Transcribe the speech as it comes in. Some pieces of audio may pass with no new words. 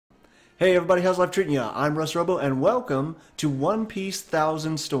Hey everybody, how's life treating ya? I'm Russ Robo, and welcome to One Piece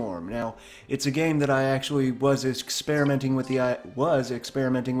Thousand Storm. Now, it's a game that I actually was experimenting with the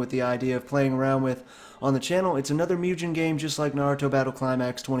idea of playing around with on the channel. It's another m.u.g.e.n game, just like Naruto Battle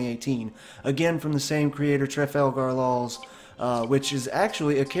Climax 2018. Again, from the same creator, Trafalgar Laws, which is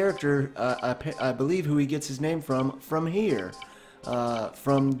actually a character, I believe, who he gets his name from here,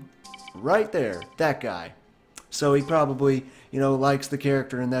 from right there, that guy. So he probably, likes the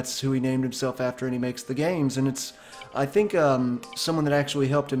character, and that's who he named himself after, and he makes the games. And it's, I think, someone that actually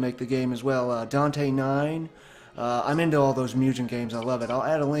helped him make the game as well, Dante9. I'm into all those m.u.g.e.n games. I love it. I'll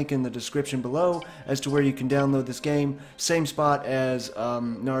add a link in the description below as to where you can download this game. Same spot as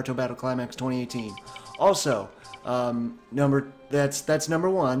Naruto Battle Climax 2018. Also, that's number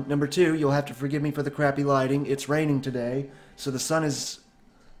one. Number two, you'll have to forgive me for the crappy lighting. It's raining today, so the sun is...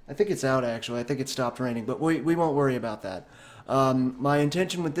 I think it's out, actually. I think it stopped raining, but we won't worry about that. My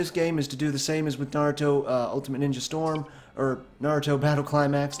intention with this game is to do the same as with Naruto Ultimate Ninja Storm, or Naruto Battle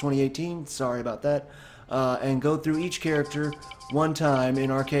Climax 2018, sorry about that, and go through each character one time in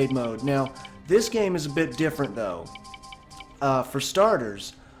arcade mode. Now, this game is a bit different, though. For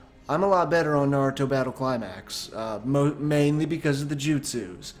starters, I'm a lot better on Naruto Battle Climax, mainly because of the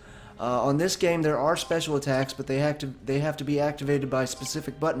jutsus. On this game, there are special attacks, but they have to be activated by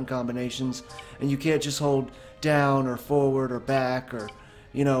specific button combinations, and you can't just hold down or forward or back or,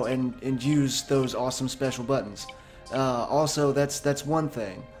 and use those awesome special buttons. Also, that's one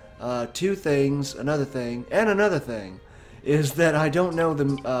thing. Two things, another thing, is that I don't know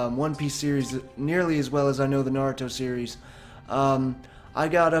the One Piece series nearly as well as I know the Naruto series. I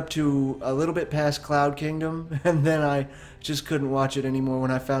got up to a little bit past Cloud Kingdom, and then I just couldn't watch it anymore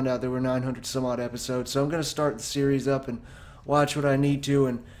when I found out there were 900 some odd episodes. So I'm going to start the series up and watch what I need to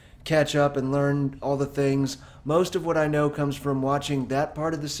and catch up and learn all the things. Most of what I know comes from watching that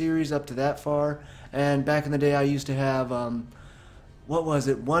part of the series up to that far. And back in the day, I used to have, what was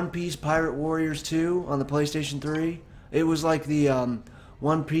it, One Piece Pirate Warriors 2 on the PlayStation 3. It was like the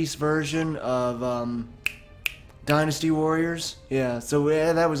One Piece version of... Dynasty Warriors, yeah, so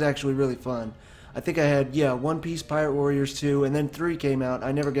that was actually really fun. I think I had, One Piece Pirate Warriors 2, and then 3 came out.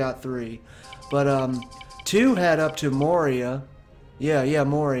 I never got 3. But 2 had up to Moria. Yeah,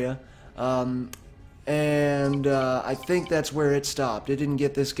 Moria. And I think that's where it stopped. It didn't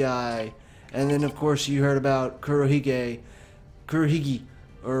get this guy. And then, of course, you heard about Kurohige,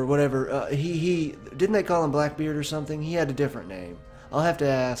 or whatever. He didn't they call him Blackbeard or something? He had a different name. I'll have to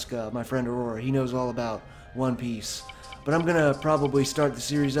ask my friend Aurora. He knows all about One Piece. But I'm gonna probably start the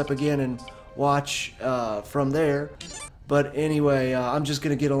series up again and watch from there. But anyway, I'm just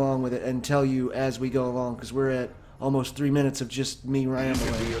gonna get along with it and tell you as we go along, because we're at almost 3 minutes of just me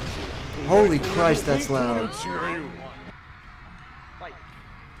rambling. Holy Christ, that's loud.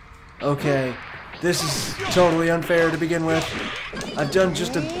 Okay, this is totally unfair to begin with. I've done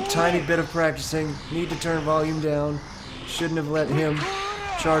just a tiny bit of practicing. Need to turn volume down. Shouldn't have let him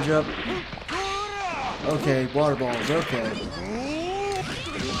charge up. Okay, water balls, okay.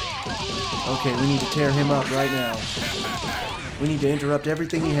 Okay, we need to tear him up right now. We need to interrupt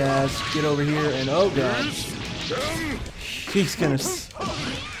everything he has, get over here, and oh god. He's gonna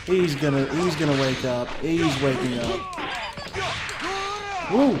wake up. He's waking up.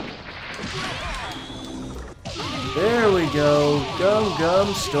 Woo! There we go.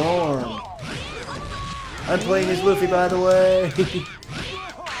 Gum Storm. I'm playing as Luffy, by the way.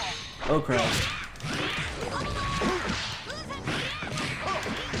 Oh Christ.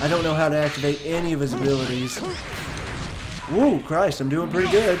 I don't know how to activate any of his abilities. Woo, Christ, I'm doing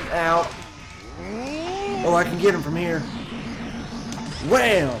pretty good. Ow. Oh, I can get him from here.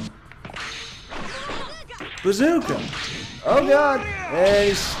 Wham! Bazooka! Oh, God!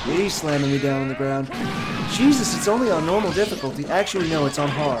 Hey, he's slamming me down on the ground. Jesus, it's only on normal difficulty. Actually, no, it's on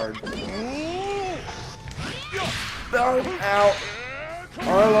hard. Oh, ow!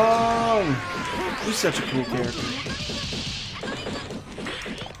 Arlong! He's such a cool character.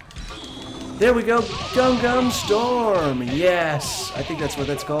 There we go, Gum Storm! Yes! I think that's what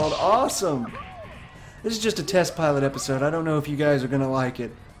that's called. Awesome! This is just a test pilot episode. I don't know if you guys are gonna like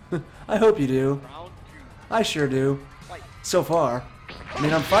it. I hope you do. I sure do. So far. I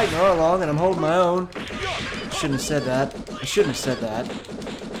mean, I'm fighting Arlong and I'm holding my own. Shouldn't have said that. I shouldn't have said that.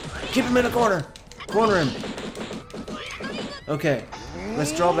 Keep him in the corner! Corner him! Okay.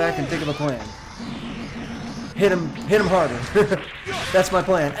 Let's draw back and think of a plan. Hit him harder. That's my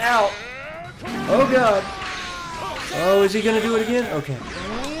plan. Ow! Oh god! Oh, is he gonna do it again? Okay.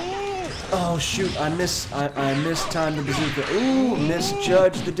 Oh shoot! I mistimed the bazooka. Ooh,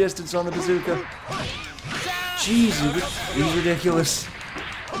 misjudged the distance on the bazooka. Jeez, he's ridiculous.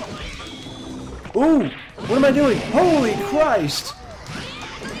 Ooh! What am I doing? Holy Christ!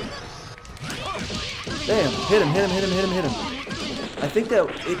 Damn. Hit him, hit him, hit him, hit him, hit him. I think that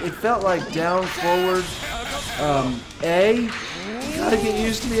it felt like down, forward, A. Gotta get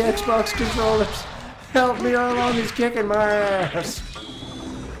used to the Xbox controllers. Help me, Arlong is kicking my ass.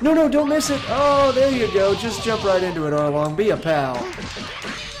 No, no, don't miss it. Oh, there you go. Just jump right into it, Arlong. Be a pal.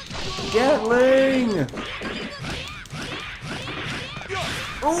 Gatling!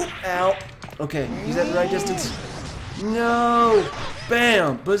 Oh, ow. Okay, he's at the right distance. No!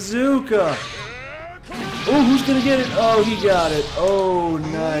 Bam! Bazooka! Oh, who's gonna get it? Oh, he got it. Oh,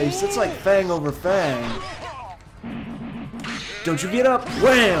 nice. It's like Fang over Fang. Don't you get up?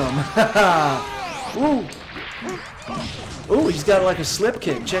 Wham! Haha! Ooh! Ooh, he's got like a slip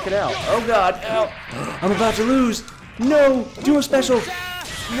kick. Check it out. Oh, God. Ow! I'm about to lose. No! Do a special.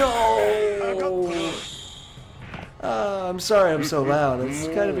 No! I'm sorry I'm so loud. It's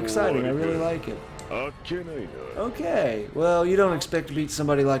kind of exciting. I really like it. Okay. Well, you don't expect to beat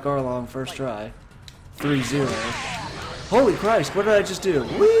somebody like Arlong first try. 3-0. Holy Christ, what did I just do?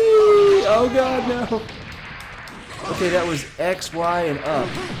 Whee! Oh God, no. Okay, that was X, Y, and up.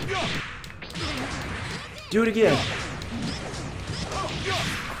 Do it again.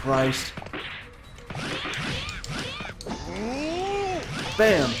 Christ.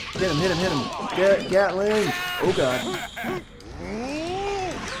 Bam! Hit him, hit him, hit him. Gatling. Oh God.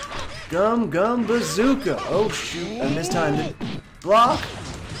 Gum bazooka. Oh shoot, I mistimed it. Block.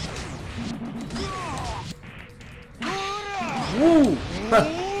 Woo!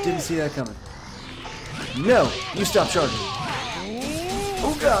 Didn't see that coming. No! You stop charging.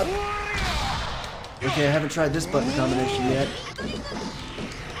 Oh God! Okay, I haven't tried this button combination yet.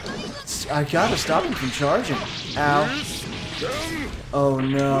 I gotta stop him from charging. Ow. Oh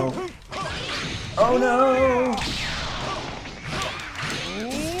no. Oh no!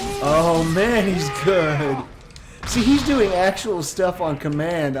 Oh man, he's good. See, he's doing actual stuff on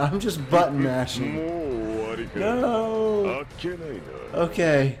command. I'm just button mashing. No.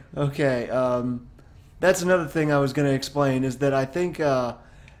 Okay. That's another thing I was going to explain is that I think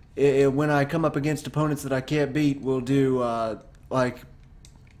when I come up against opponents that I can't beat, we'll do I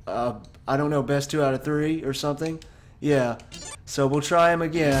don't know, best 2 out of 3 or something. Yeah. So we'll try him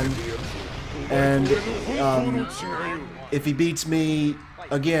again, and if he beats me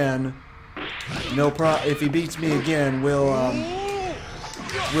again, if he beats me again, we'll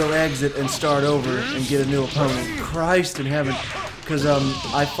exit and start over and get a new opponent. Christ in heaven, because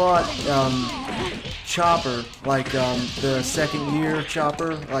I fought Chopper, like the second year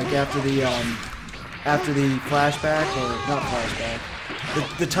Chopper, like after the flashback, or not flashback,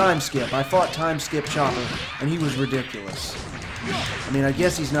 the time skip. I fought time skip Chopper, and he was ridiculous. I mean, I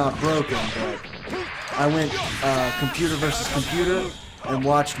guess he's not broken, but I went computer versus computer and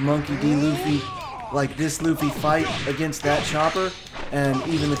watched Monkey D. Luffy, like this Luffy fight against that Chopper, and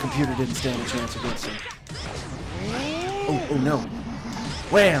even the computer didn't stand a chance against him. Oh no.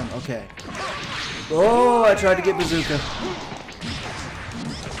 Wham! Okay. Oh, I tried to get bazooka.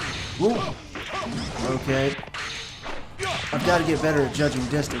 Ooh. Okay. I've got to get better at judging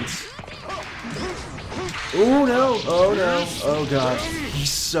distance. Oh no! Oh no! Oh God. He's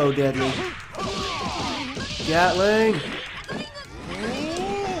so deadly. Gatling!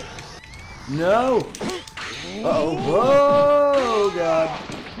 No! Uh-oh. Whoa, God.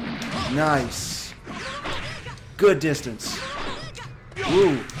 Nice. Good distance.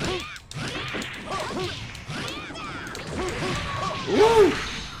 Woo. Woo!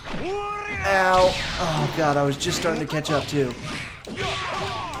 Ow. Oh, God, I was just starting to catch up, too.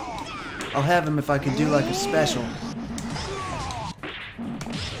 I'll have him if I can do, like, a special.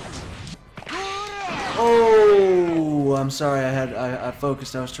 Oh, I'm sorry. I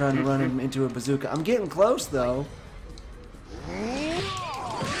focused. I was trying to run him into a bazooka. I'm getting close though.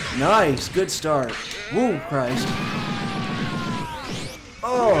 Nice, good start. Woo, Christ.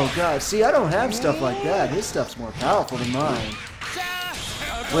 Oh God. See, I don't have stuff like that. His stuff's more powerful than mine.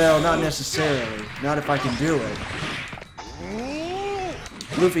 Well, not necessarily. Not if I can do it.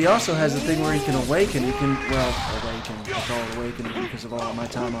 Luffy also has a thing where he can awaken. He can, well, awaken. I call it awakening because of all of my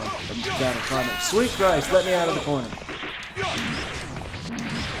time on Battle Climax. Sweet Christ, let me out of the corner.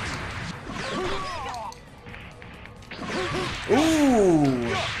 Ooh!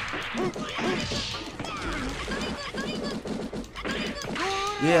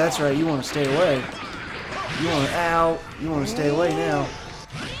 Yeah, that's right. You want to stay away. You want to, ow. You want to stay away now.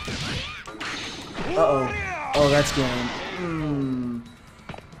 Uh-oh. Oh, that's game.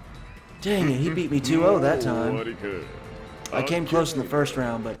 Dang it, he beat me 2-0 that time. I came close in the first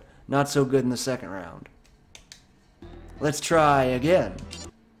round, but not so good in the second round. Let's try again.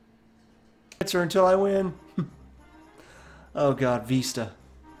 answer until I win. Oh god, Vista.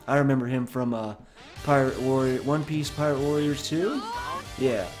 I remember him from Pirate Warrior, One Piece Pirate Warriors 2?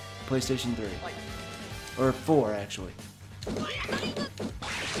 Yeah, PlayStation 3. Or 4, actually.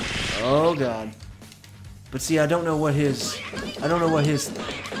 Oh god. But see, I don't know what his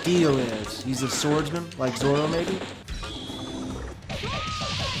deal is. He's a swordsman, like Zoro maybe?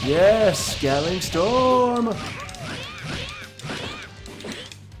 Yes, Gatling Storm!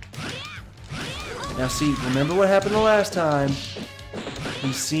 Now see, remember what happened the last time.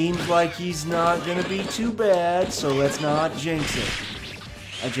 He seems like he's not gonna be too bad, so let's not jinx it.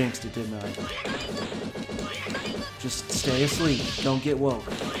 I jinxed it, didn't I? Just stay asleep. Don't get woke.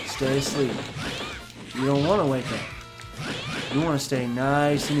 Stay asleep. You don't want to wake up. You want to stay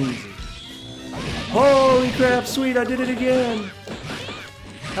nice and easy. Holy crap, sweet, I did it again!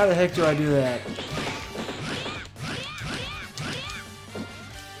 How the heck do I do that?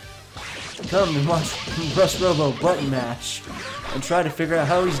 Come and watch Rush Robo button mash and try to figure out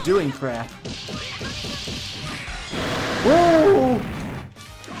how he's doing crap. Whoa!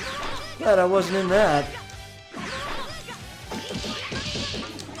 Glad I wasn't in that.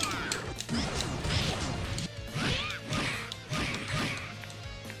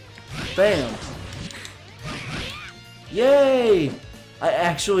 Bam! Yay! I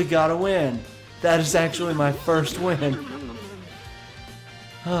actually got a win. That is actually my first win.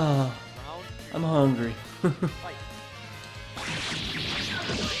 Ah, I'm hungry.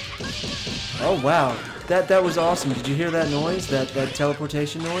 Oh wow, that was awesome. Did you hear that noise? That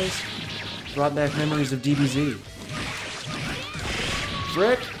teleportation noise? Brought back memories of DBZ.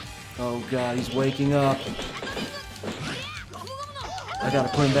 Frick! Oh god, he's waking up. I gotta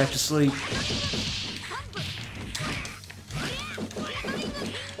put him back to sleep.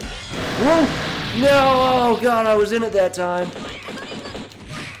 Whoa! No! Oh god, I was in it that time.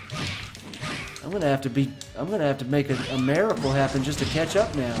 I'm gonna have to make a miracle happen just to catch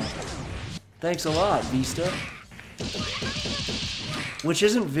up now. Thanks a lot, Vista. Which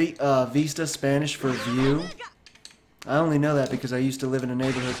isn't Vista Spanish for view? I only know that because I used to live in a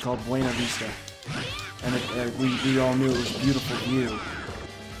neighborhood called Buena Vista. And we all knew it was beautiful view.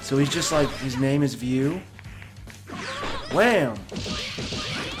 So he's just like, his name is View. Wham!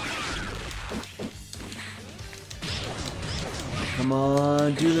 Come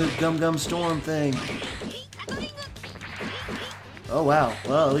on, do the Gum Gum Storm thing. Oh wow,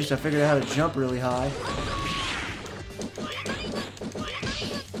 well at least I figured out how to jump really high.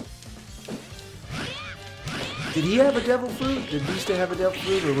 Did he have a devil fruit? Did Vista have a devil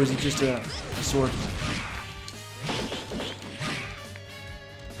fruit, or was he just a swordsman?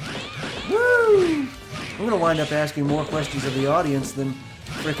 Woo! I'm gonna wind up asking more questions of the audience than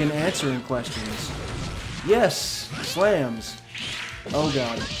frickin' answering questions. Yes! Slams! Oh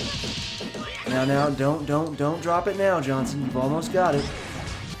god. Now, don't drop it now, Johnson. You've almost got it.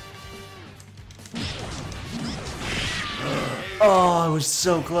 Oh, I was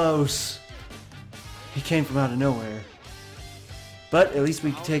so close. He came from out of nowhere. But at least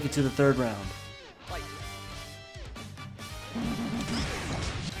we can take it to the third round.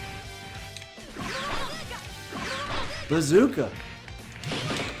 Bazooka.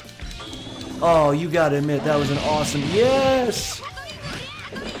 Oh, you gotta admit, that was an awesome... Yes!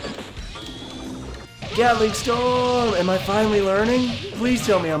 Gatling Storm! Am I finally learning? Please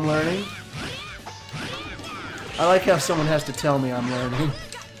tell me I'm learning. I like how someone has to tell me I'm learning.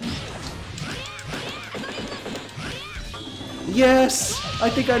 Yes! I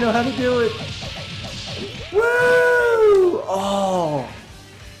think I know how to do it. Woo! Oh!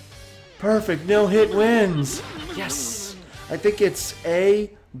 Perfect. No hit wins. Yes! I think it's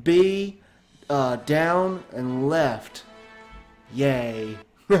A, B, down, and left. Yay.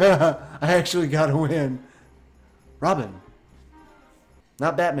 I actually got a win. Robin.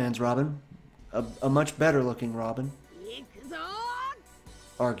 Not Batman's Robin. A much better looking Robin.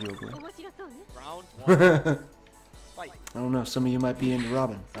 Arguably. Round one. Fight. I don't know. Some of you might be into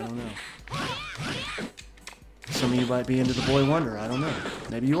Robin. I don't know. Some of you might be into the Boy Wonder. I don't know.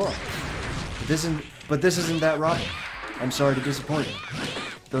 Maybe you are. But this isn't that Robin. I'm sorry to disappoint you.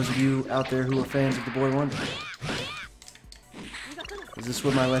 Those of you out there who are fans of the Boy Wonder. Is this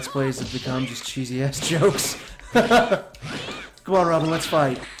what my Let's Plays have become? Just cheesy ass jokes? Come on, Robin, let's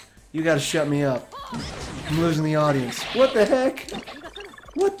fight. You gotta shut me up. I'm losing the audience. What the heck?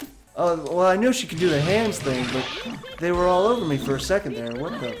 What the... well, I knew she could do the hands thing, but they were all over me for a second there.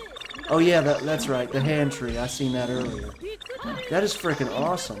 What the... Oh yeah, that's right, the hand tree. I seen that earlier. That is freaking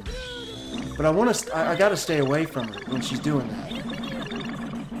awesome. But I gotta stay away from her when she's doing that.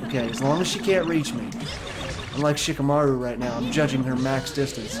 Okay, as long as she can't reach me. Unlike Shikamaru right now, I'm judging her max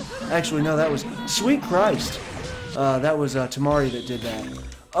distance. Actually, no, that was... Sweet Christ! That was Tamari that did that.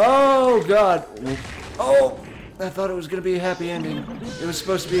 Oh, God! Oh! I thought it was going to be a happy ending. It was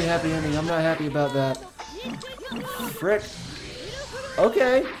supposed to be a happy ending. I'm not happy about that. Frick.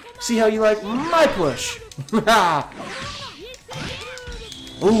 Okay. See how you like my push.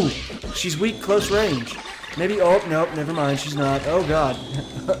 Ooh, she's weak close range. Maybe, oh, nope, never mind, she's not. Oh, God.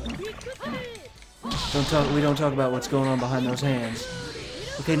 We don't talk about what's going on behind those hands.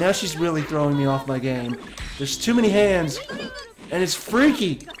 Okay, now she's really throwing me off my game. There's too many hands, and it's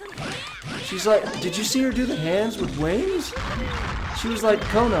freaky. She's like, did you see her do the hands with wings? She was like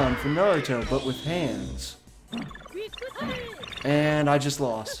Conan from Naruto, but with hands. And I just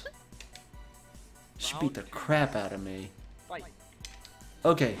lost. She beat the crap out of me.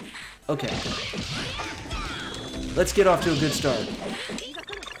 Okay, okay. Let's get off to a good start.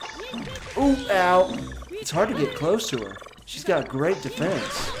 Ooh, ow. It's hard to get close to her. She's got great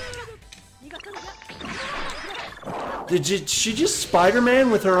defense. Did she just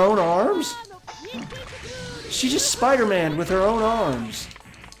Spider-Man with her own arms? She just Spider-Man with her own arms.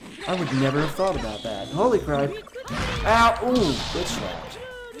 I would never have thought about that. Holy crap. Ow, ooh, good slapped.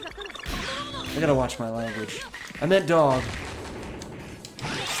 I gotta watch my language. I meant dog.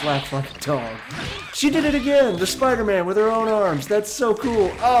 Slapped like a dog. She did it again! The Spider-Man with her own arms. That's so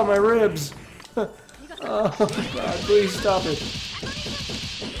cool. Oh, my ribs. Oh, God, please stop it.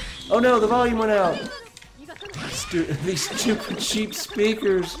 Oh, no, the volume went out. These stupid cheap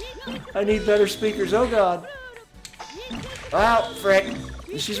speakers. I need better speakers. Oh, God. Wow, frick.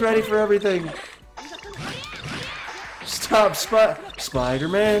 She's ready for everything. Stop,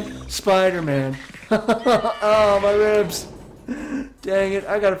 Spider-Man. Spider-Man. Oh, my ribs. Dang it,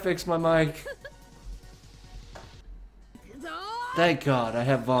 I gotta fix my mic. Thank God, I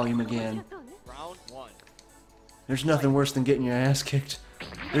have volume again. Round 1. There's nothing worse than getting your ass kicked.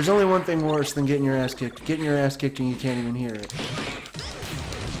 There's only one thing worse than getting your ass kicked. Getting your ass kicked and you can't even hear it.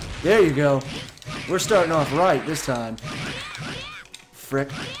 There you go. We're starting off right this time. Frick.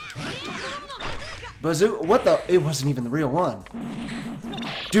 Bazoo, what the? It wasn't even the real one.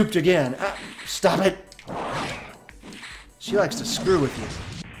 Duped again. Ah, stop it. She likes to screw with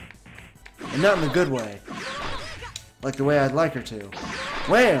you. And not in the good way. Like the way I'd like her to.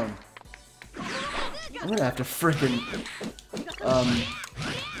 Wham! I'm gonna have to frickin'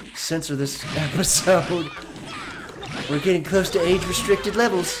 censor this episode. We're getting close to age-restricted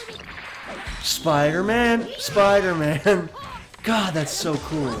levels. Spider-Man! Spider-Man! God, that's so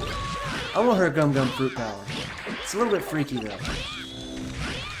cool. I want her Gum Gum Fruit Power. It's a little bit freaky, though.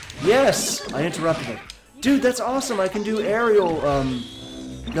 Yes! I interrupted her. Dude, that's awesome! I can do aerial,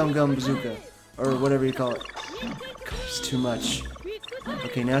 Gum Gum Bazooka. Or whatever you call it. God, it's too much.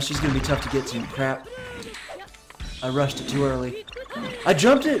 Okay, now she's gonna be tough to get to. Crap. I rushed it too early. I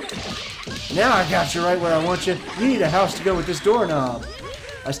jumped it! Now I got you right where I want you. You need a house to go with this doorknob.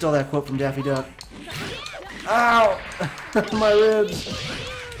 I stole that quote from Daffy Duck. Ow! My ribs.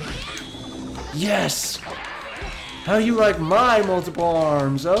 Yes! How you like my multiple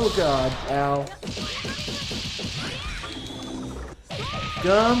arms? Oh God, ow.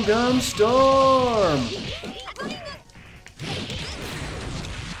 Gum Gum Storm!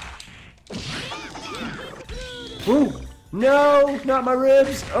 Ooh! No! Not my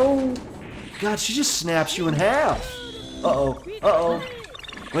ribs! Oh! God, she just snaps you in half! Uh-oh. Uh-oh.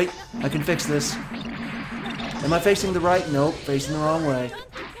 Wait, I can fix this. Am I facing the right? Nope, facing the wrong way.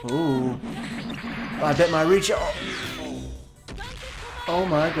 Ooh. I bet my reach... Oh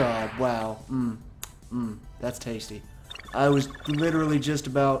my God, wow. That's tasty. I was literally just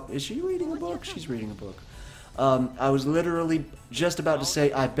about... Is she reading a book? She's reading a book. I was literally just about to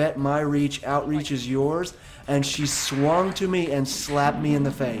say, I bet my reach outreaches yours, and she swung to me and slapped me in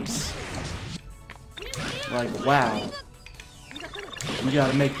the face. Like, wow. You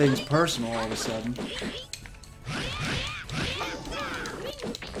gotta make things personal all of a sudden.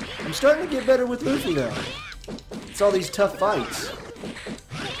 I'm starting to get better with Luffy, though. It's all these tough fights.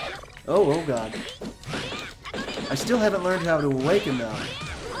 Oh God. I still haven't learned how to awaken, though.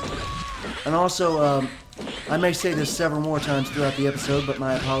 And also, I may say this several more times throughout the episode, but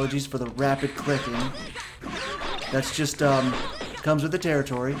my apologies for the rapid clicking. That's just, comes with the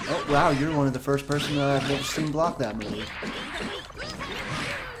territory. Oh, wow, you're one of the first person I've ever seen block that move.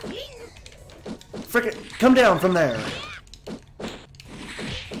 Frickin', come down from there!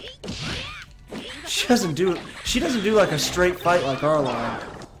 She doesn't do like a straight fight like Arlong.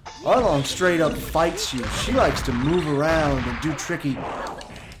 Arlong straight up fights you. She likes to move around and do tricky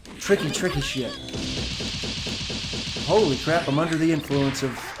shit. Holy crap, I'm under the influence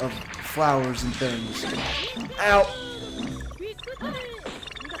of flowers and things. Ow!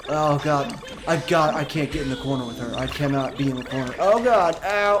 Oh god. I can't get in the corner with her. I cannot be in the corner. Oh god!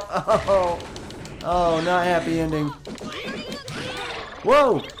 Ow! Oh! Oh, not happy ending.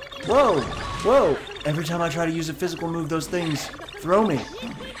 Whoa! Whoa! Whoa! Every time I try to use a physical move, those things throw me.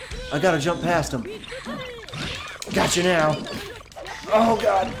 I gotta jump past them. Gotcha now. Oh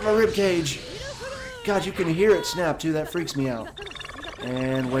god, my rib cage. God, you can hear it snap too. That freaks me out.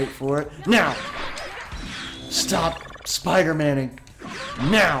 And wait for it. Now! Stop Spider-Manning.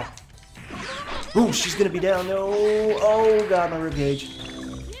 Now! Ooh, she's gonna be down. No. Oh god, my rib cage.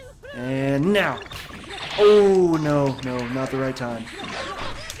 And now. Oh no, no, not the right time.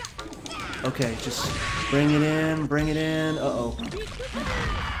 Okay, just bring it in, bring it in. Uh-oh.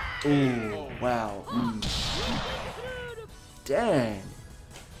 Ooh, wow. Dang.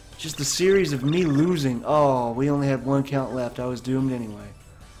 Just a series of me losing. Oh, we only had one count left. I was doomed anyway.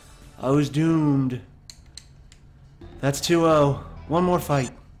 I was doomed. That's 2-0. One more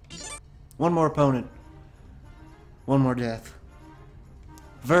fight. One more opponent. One more death.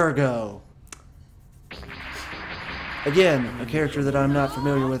 Virgo. Again, a character that I'm not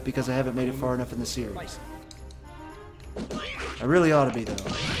familiar with because I haven't made it far enough in the series. I really ought to be, though.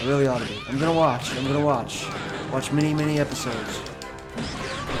 I really ought to be. I'm gonna watch. I'm gonna watch. Watch many, many episodes.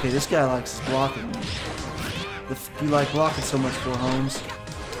 Okay, this guy likes his blocking. You like blocking so much for Holmes?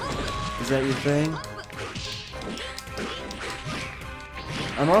 Is that your thing?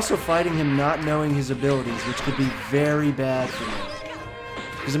 I'm also fighting him not knowing his abilities, which could be very bad for me.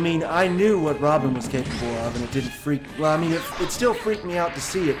 Because, I mean, I knew what Robin was capable of, and it didn't freak... Well, I mean, it still freaked me out to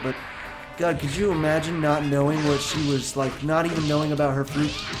see it, but... God, could you imagine not knowing what she was, like, not even knowing about her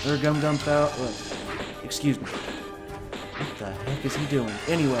fruit, her gum-gum foul... excuse me. What the heck is he doing?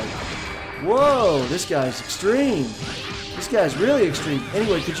 Anyway. Whoa, this guy's extreme. This guy's really extreme.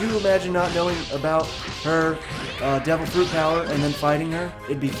 Anyway, could you imagine not knowing about her devil fruit power and then fighting her?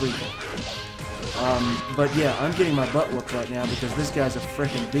 It'd be freaking. But yeah, I'm getting my butt whooped right now because this guy's a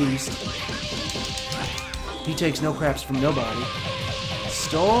frickin' beast. He takes no craps from nobody.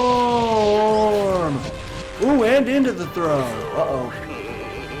 Storm! Ooh, and into the throw. Uh-oh.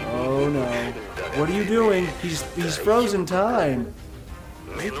 Oh no. What are you doing? He's frozen time.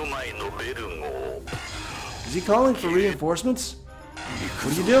 Is he calling for reinforcements?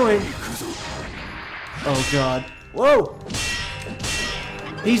 What are you doing? Oh god. Whoa!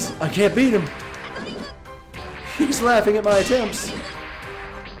 I can't beat him. He's laughing at my attempts.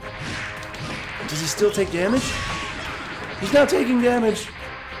 Does he still take damage? He's not taking damage.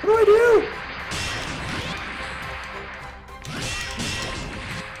 What do I do?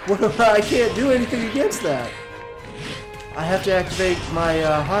 I can't do anything against that. I have to activate my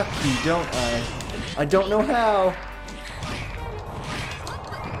hotkey, don't I? I don't know how.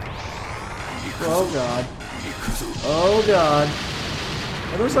 Oh god. Oh god.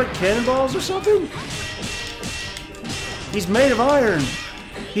 Are those like cannonballs or something? He's made of iron.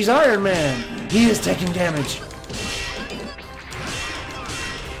 He's Iron Man. He is taking damage.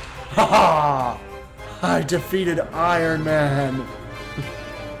 Haha! I defeated Iron Man.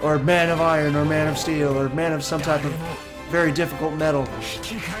 Or Man of Iron, or Man of Steel, or Man of some type of very difficult metal.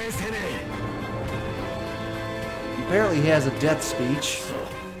 Apparently he has a death speech.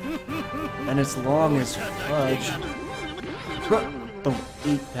 And it's long as fudge. Boom.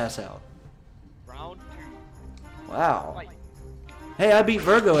 Eat, pass out. Wow. Hey, I beat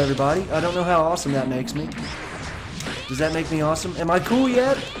Virgo, everybody. I don't know how awesome that makes me. Does that make me awesome? Am I cool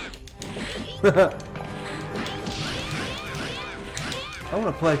yet? I want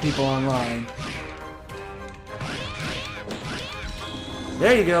to play people online.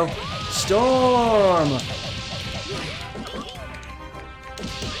 There you go. Storm!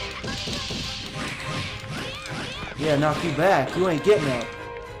 Yeah, knock you back. You ain't getting up.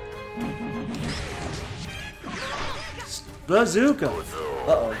 Bazooka!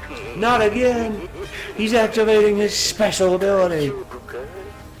 Uh-oh. Not again! He's activating his special ability.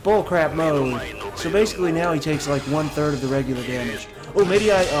 Bullcrap mode. So basically now he takes like 1/3 of the regular damage. Oh,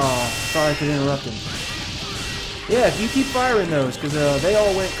 maybe I thought I could interrupt him. Yeah, if you keep firing those, because they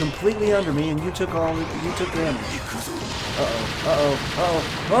all went completely under me and you took damage. Uh-oh, uh-oh, uh-oh.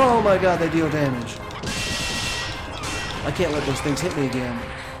 Oh my god, they deal damage. I can't let those things hit me again.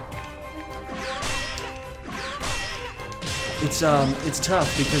 It's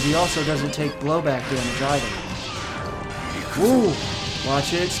tough because he also doesn't take blowback damage either. Woo!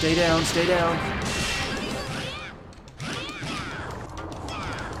 Watch it. Stay down. Stay down.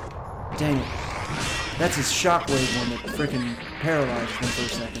 Dang it. That's his shockwave one that frickin' paralyzed him for a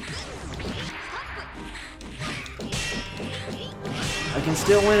second. I can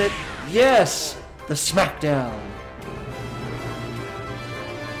still win it. Yes! The smackdown.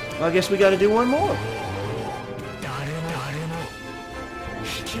 Well, I guess we gotta do one more.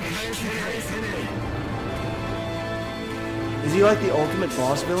 Is he like the ultimate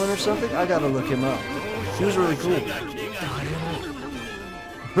boss villain or something? I gotta look him up. He was really cool.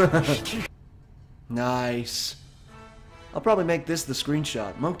 Nice. I'll probably make this the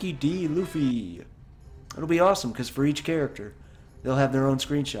screenshot. Monkey D. Luffy. It'll be awesome, because for each character, they'll have their own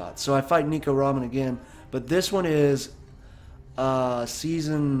screenshot. So I fight Nico Ramen again, but this one is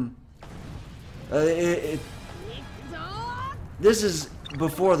season... this is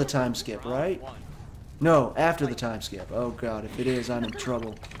before the time skip, right? No, after the time skip. Oh god, if it is, I'm in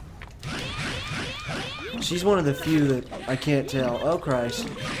trouble. She's one of the few that I can't tell. Oh Christ.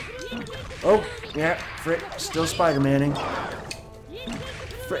 Oh, yeah, frick, still Spider-Manning.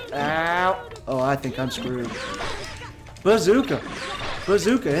 Frick, ow. Oh, I think I'm screwed. Bazooka.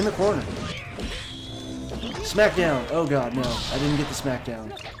 Bazooka in the corner. Smackdown. Oh god, no, I didn't get the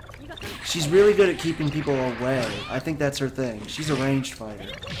smackdown. She's really good at keeping people away. I think that's her thing. She's a ranged fighter.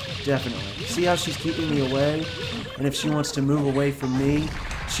 Definitely. See how she's keeping me away? And if she wants to move away from me,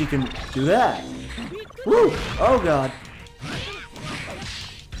 she can do that. Woo! Oh god.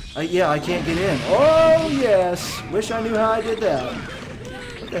 Yeah, I can't get in. Oh yes! Wish I knew how I did that.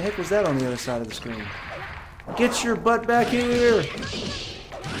 What the heck was that on the other side of the screen? Get your butt back here!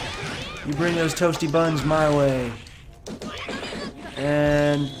 You bring those toasty buns my way.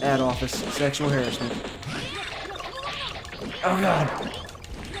 And ad office. Sexual harassment. Oh god.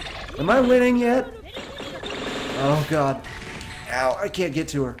 Am I winning yet? Oh god. Ow, I can't get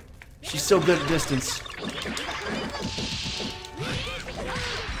to her. She's so good at distance.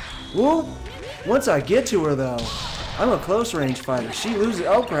 Whoop! Once I get to her though, I'm a close range fighter. She loses.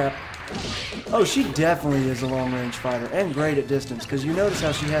 Oh crap. Oh, she definitely is a long range fighter and great at distance, because you notice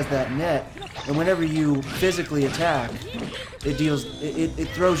how she has that net, and whenever you physically attack, it deals, it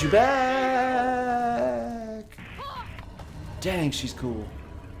throws you back. Dang, she's cool.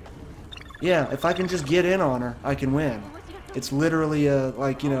 Yeah, if I can just get in on her, I can win. It's literally a,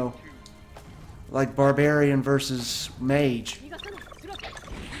 like, you know, like barbarian versus mage.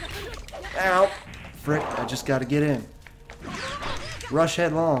 Ow! Frick, I just gotta get in. Rush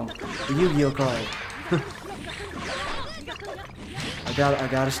headlong. The Yu-Gi-Oh card. I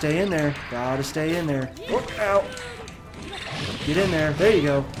gotta stay in there. Gotta stay in there. Oh, ow! Get in there. There you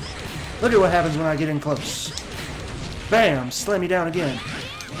go. Look at what happens when I get in close. Bam! Slam me down again.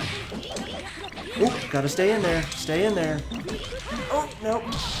 Oh, gotta stay in there. Stay in there. Oh, nope.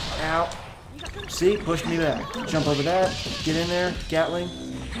 Ow. See? Pushed me back. Jump over that. Get in there. Gatling.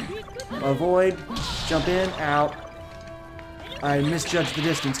 Avoid. Jump in. Out. I misjudged the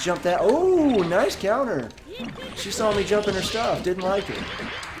distance. Jump that. Oh, nice counter. She saw me jumping her stuff. Didn't like it.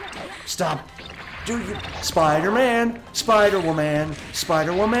 Stop. Do you... Spider-Man. Spider-Woman.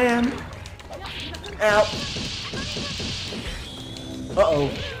 Spider-Woman. Out.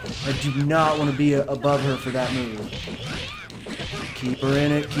 Uh-oh. I do not want to be above her for that move. Keep her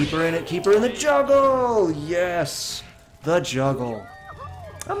in it. Keep her in it. Keep her in the juggle. Yes. The juggle.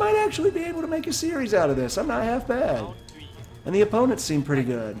 I might actually be able to make a series out of this. I'm not half bad. And the opponents seem pretty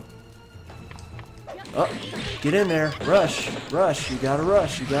good. Oh, get in there. Rush. Rush. You gotta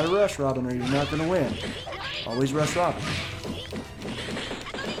rush. You gotta rush, Robin, or you're not gonna win. Always rush Robin.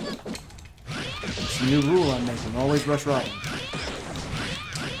 It's a new rule I'm making. Always rush Robin.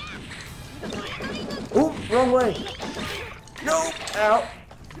 Oh, wrong way. No. Ow.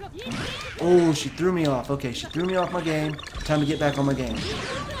 Oh, she threw me off. Okay, she threw me off my game. Time to get back on my game.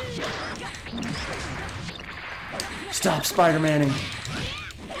 Stop Spider-Manning.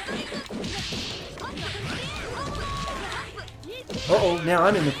 Uh-oh, now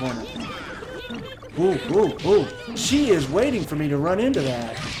I'm in the corner. Ooh, ooh, ooh. She is waiting for me to run into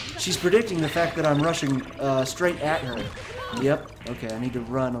that. She's predicting the fact that I'm rushing straight at her. Yep. Okay, I need to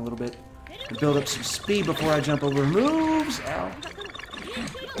run a little bit and build up some speed before I jump over moves. Ow.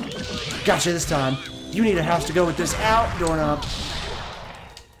 Gotcha this time. You need a house to go with this. Out, doorknob.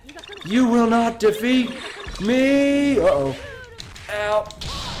 You will not defeat me. Uh-oh. Ow.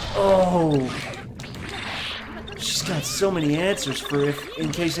 Oh. She's got so many answers for if,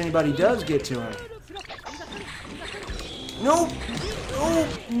 in case anybody does get to her. Nope. Oh,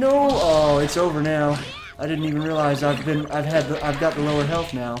 no. Oh, it's over now. I didn't even realize I've got the lower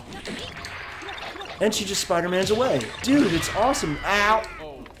health now. And she just Spider-Man's away. Dude, it's awesome. Ow.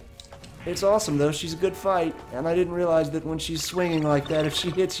 It's awesome, though. She's a good fight. And I didn't realize that when she's swinging like that, if she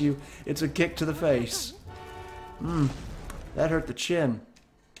hits you, it's a kick to the face. That hurt the chin.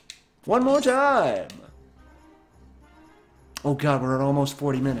 One more time. Oh, God, we're at almost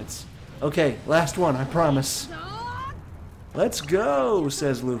 40 minutes. Okay, last one, I promise. Let's go,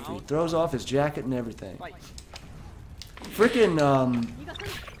 says Luffy. Throws off his jacket and everything. Frickin',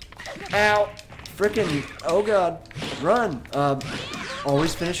 ow! Frickin', oh god, run!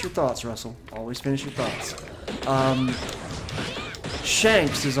 Always finish your thoughts, Russell. Always finish your thoughts.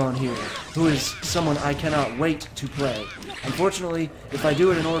 Shanks is on here, who is someone I cannot wait to play. Unfortunately, if I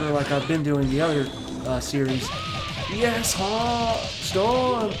do it in order like I've been doing the other series, yes,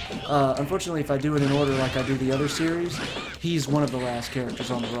 Storm! Unfortunately, if I do it in order like I do the other series, he's one of the last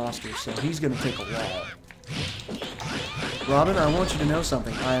characters on the roster, so he's gonna take a while. Robin, I want you to know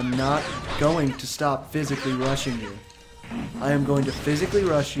something. I am not going to stop physically rushing you. I am going to physically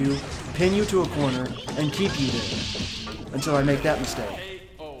rush you, pin you to a corner, and keep you there until I make that mistake.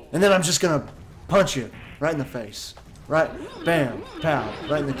 And then I'm just gonna punch you right in the face. Right? Bam. Pow.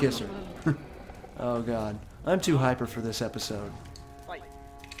 Right in the kisser. Oh god. I'm too hyper for this episode.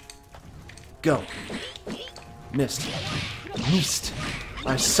 Go. Missed. Missed.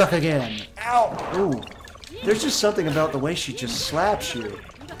 I suck again. Ow! Ooh. There's just something about the way she just slaps you.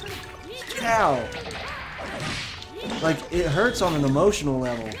 Ow! Like, it hurts on an emotional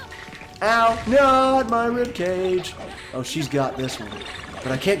level. Ow! Not my ribcage! Oh, she's got this one.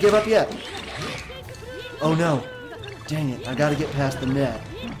 But I can't give up yet. Oh no. Dang it, I gotta get past the net.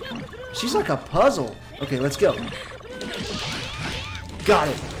 She's like a puzzle. Okay, let's go. Got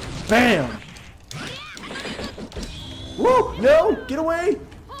it. Bam! Woo! No! Get away!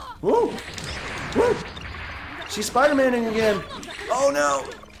 Woo! Woo! She's Spider-Maning again. Oh no!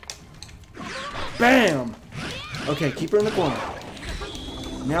 Bam! Okay, keep her in the corner.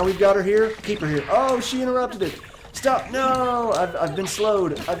 Now we've got her here. Keep her here. Oh, she interrupted it. Stop! No! I've been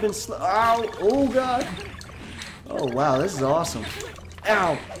slowed. I've been Ow! Oh god! Oh wow, this is awesome.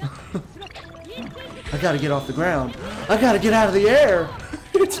 Ow! I gotta get off the ground. I gotta get out of the air.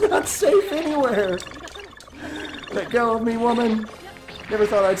 It's not safe anywhere. Let go of me, woman. Never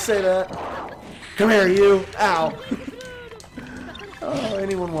thought I'd say that. Come here, you. Ow. Oh,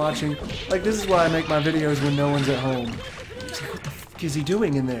 anyone watching? Like, this is why I make my videos when no one's at home. It's like, what the fuck is he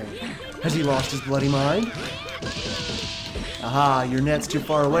doing in there? Has he lost his bloody mind? Aha, your net's too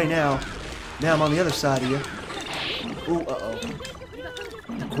far away now. Now I'm on the other side of you. Ooh, uh-oh.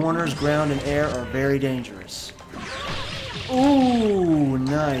 The corners, ground, and air are very dangerous. Ooh,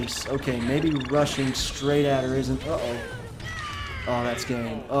 nice. Okay, maybe rushing straight at her isn't... Uh-oh. Oh, that's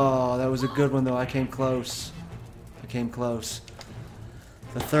game. Oh, that was a good one, though. I came close. I came close.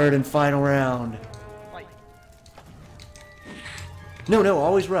 The third and final round. No, no,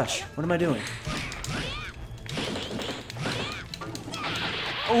 always rush. What am I doing?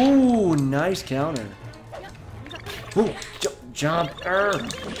 Ooh, nice counter. Ooh, jump.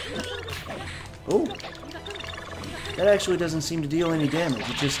 Ooh. That actually doesn't seem to deal any damage.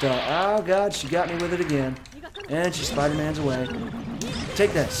 It just, oh god, she got me with it again. And she Spider-Man's away.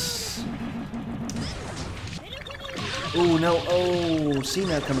 Take this. Ooh, no. Oh, seen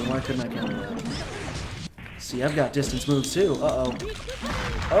that coming. Why couldn't I counter that? See, I've got distance moves too. Uh-oh.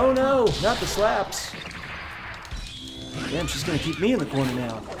 Oh no, not the slaps. Damn, she's gonna keep me in the corner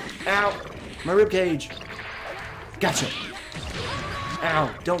now. Ow! My ribcage. Gotcha.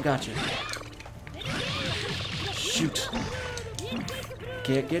 Ow, don't gotcha. Shoot.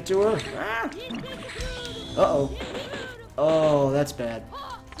 Can't get to her. Ah. Uh-oh. Oh, that's bad.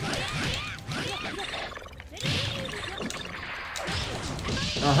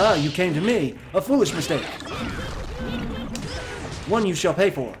 Aha, you came to me. A foolish mistake. One you shall pay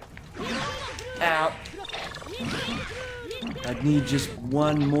for. Ow. I need just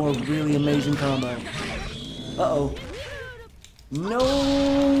one more really amazing combo. Uh-oh.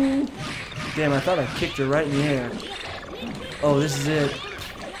 No! Damn, I thought I kicked her right in the air. Oh, this is it.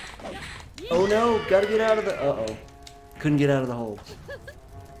 Oh no, gotta get out of the... Uh-oh. Couldn't get out of the hole.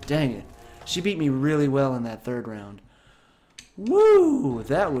 Dang it. She beat me really well in that third round. Woo!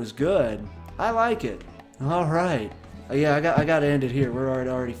 That was good. I like it. Alright. Yeah, I gotta end it here. We're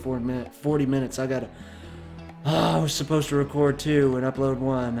already 40 minutes. I gotta... Oh, I was supposed to record 2 and upload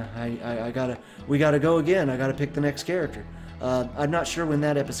 1. We gotta go again. I gotta pick the next character. I'm not sure when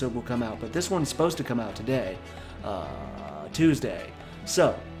that episode will come out, but this one's supposed to come out today. Tuesday.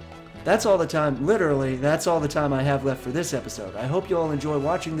 So, that's all the time, literally, that's all the time I have left for this episode. I hope you all enjoy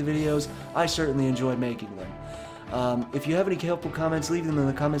watching the videos. I certainly enjoy making them. If you have any helpful comments, leave them in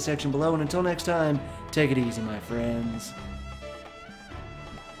the comment section below. And until next time, take it easy, my friends.